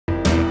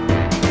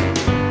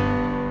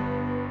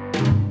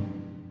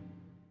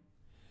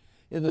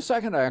In the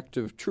second act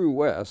of True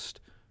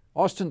West,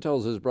 Austin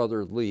tells his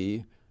brother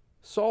Lee,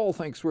 "Saul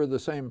thinks we're the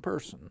same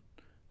person."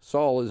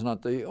 Saul is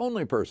not the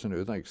only person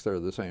who thinks they're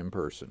the same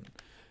person.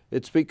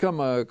 It's become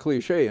a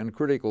cliche in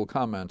critical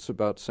comments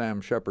about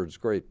Sam Shepard's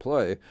great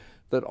play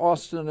that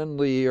Austin and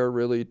Lee are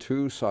really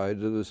two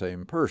sides of the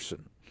same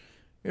person.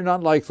 You're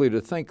not likely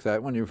to think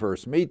that when you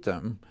first meet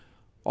them.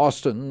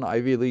 Austin,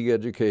 Ivy League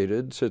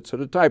educated, sits at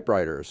a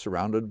typewriter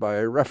surrounded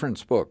by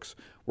reference books,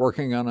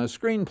 working on a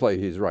screenplay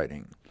he's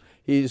writing.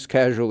 He's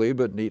casually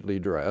but neatly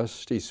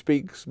dressed. He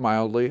speaks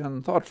mildly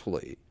and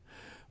thoughtfully.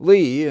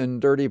 Lee,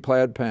 in dirty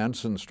plaid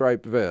pants and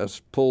striped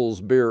vest,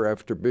 pulls beer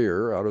after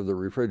beer out of the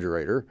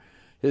refrigerator.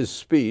 His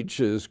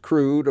speech is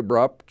crude,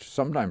 abrupt,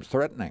 sometimes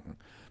threatening.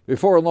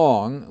 Before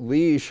long,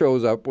 Lee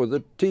shows up with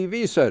a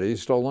TV set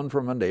he's stolen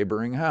from a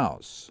neighboring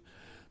house.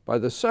 By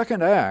the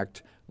second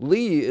act,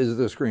 Lee is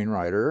the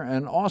screenwriter,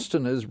 and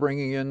Austin is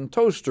bringing in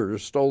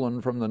toasters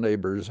stolen from the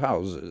neighbors'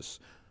 houses.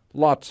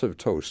 Lots of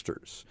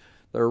toasters.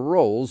 Their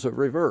roles have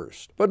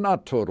reversed, but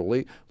not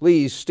totally.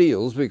 Lee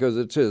steals because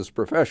it's his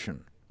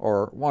profession,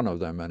 or one of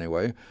them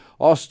anyway.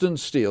 Austin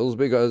steals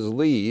because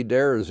Lee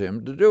dares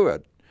him to do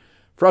it.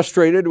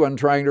 Frustrated when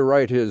trying to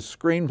write his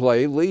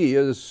screenplay, Lee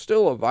is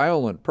still a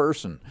violent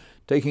person,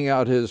 taking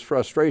out his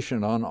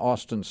frustration on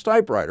Austin's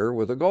typewriter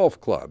with a golf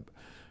club.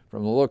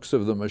 From the looks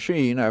of the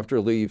machine, after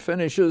Lee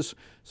finishes,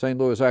 St.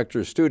 Louis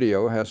Actors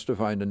Studio has to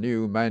find a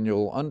new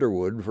Manuel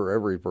Underwood for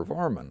every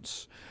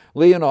performance.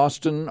 Lee and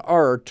Austin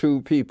are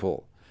two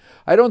people.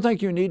 I don't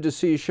think you need to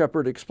see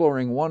Shepard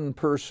exploring one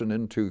person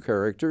in two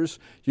characters.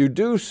 You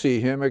do see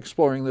him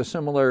exploring the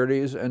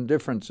similarities and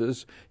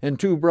differences in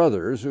two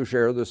brothers who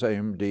share the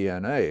same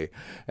DNA.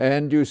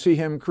 And you see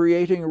him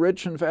creating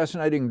rich and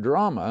fascinating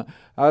drama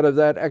out of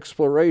that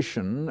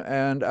exploration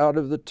and out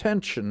of the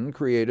tension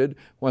created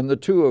when the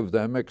two of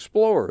them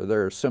explore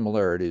their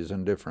similarities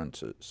and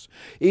differences.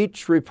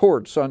 Each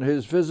reports on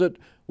his visit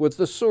with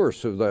the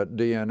source of that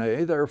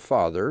DNA, their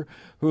father,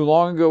 who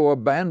long ago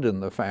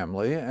abandoned the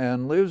family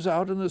and lives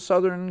out in the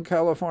Southern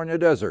California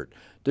desert,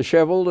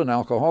 disheveled and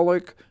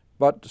alcoholic,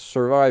 but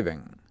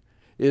surviving.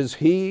 Is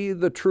he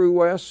the true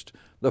West,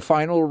 the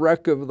final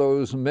wreck of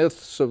those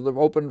myths of the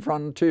open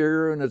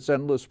frontier and its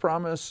endless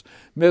promise,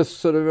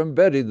 myths that have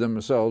embedded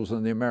themselves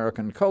in the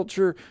American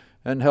culture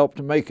and helped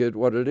make it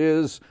what it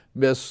is,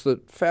 myths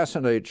that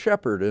fascinate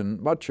Shepard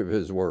in much of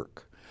his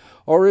work?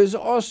 Or is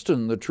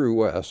Austin the true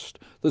West,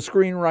 the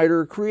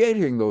screenwriter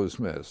creating those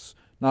myths,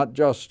 not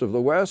just of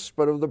the West,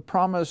 but of the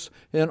promise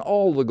in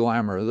all the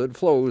glamour that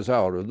flows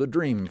out of the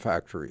dream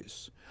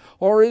factories?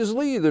 Or is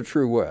Lee the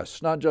true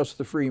West, not just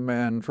the free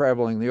man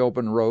traveling the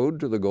open road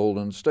to the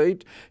Golden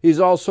State? He's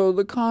also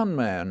the con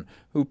man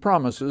who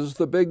promises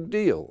the big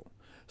deal.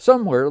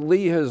 Somewhere,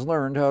 Lee has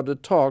learned how to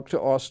talk to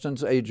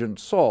Austin's agent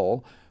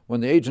Saul when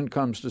the agent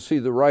comes to see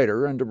the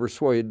writer and to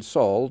persuade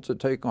Saul to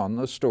take on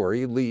the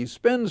story Lee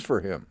spins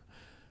for him.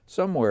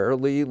 Somewhere,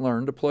 Lee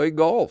learned to play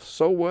golf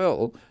so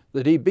well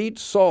that he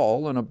beats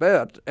Saul in a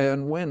bet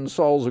and wins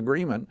Saul's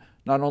agreement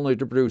not only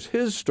to produce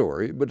his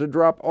story, but to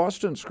drop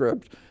Austin's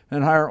script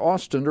and hire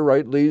Austin to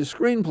write Lee's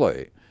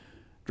screenplay.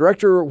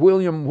 Director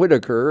William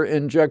Whitaker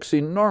injects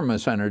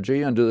enormous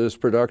energy into this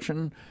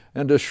production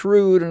and a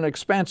shrewd and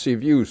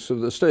expansive use of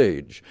the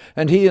stage.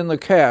 And he and the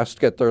cast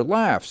get their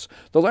laughs.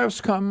 The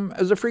laughs come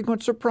as a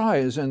frequent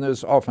surprise in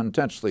this often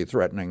tensely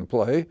threatening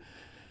play.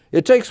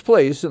 It takes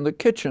place in the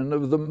kitchen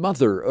of the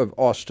mother of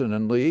Austin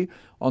and Lee,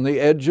 on the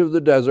edge of the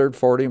desert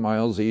 40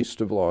 miles east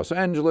of Los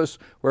Angeles,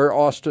 where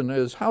Austin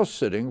is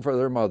house-sitting for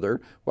their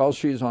mother while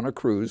she's on a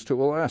cruise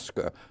to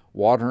Alaska,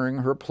 watering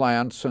her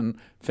plants and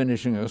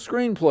finishing a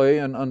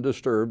screenplay in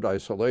undisturbed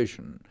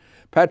isolation.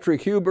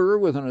 Patrick Huber,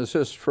 with an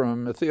assist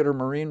from Theater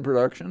Marine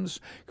Productions,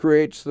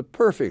 creates the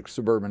perfect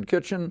suburban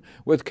kitchen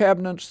with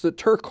cabinets the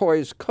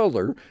turquoise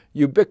color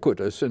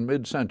ubiquitous in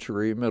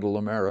mid-century Middle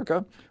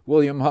America.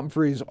 William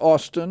Humphrey's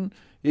Austin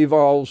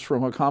evolves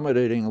from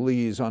accommodating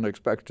Lee's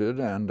unexpected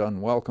and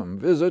unwelcome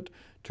visit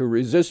to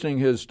resisting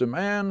his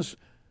demands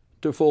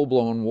to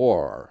full-blown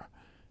war.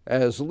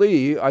 As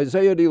Lee,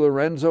 Isaiah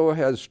DiLorenzo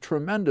has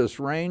tremendous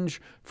range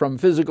from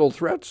physical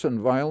threats and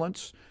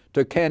violence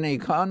to canny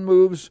con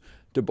moves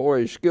to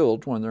boyish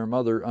guilt when their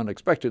mother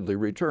unexpectedly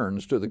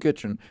returns to the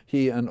kitchen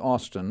he and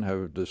Austin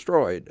have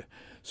destroyed.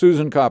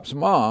 Susan Kopp's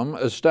mom,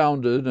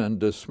 astounded and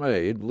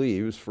dismayed,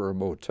 leaves for a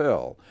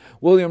motel.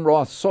 William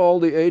Roth Saul,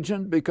 the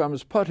agent,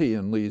 becomes putty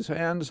in Lee's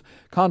hands,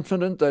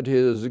 confident that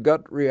his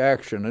gut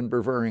reaction in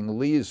preferring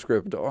Lee's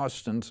script to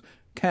Austin's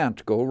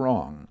can't go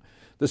wrong.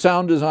 The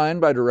sound design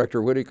by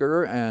director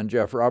Whitaker and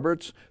Jeff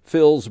Roberts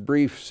fills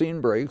brief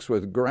scene breaks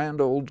with grand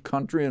old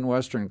country and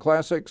western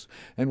classics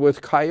and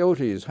with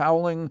coyotes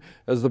howling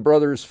as the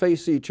brothers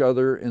face each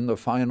other in the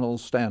final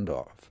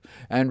standoff.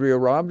 Andrea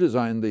Robb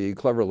designed the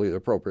cleverly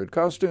appropriate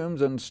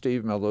costumes and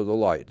Steve Miller the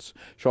lights.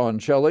 Sean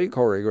Shelley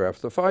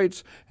choreographed the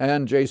fights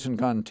and Jason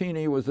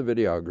Contini was the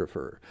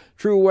videographer.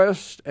 True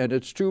West and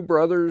its two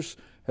brothers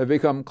have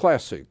become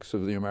classics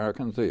of the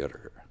American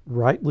theater.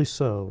 Rightly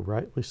so,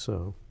 rightly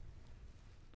so.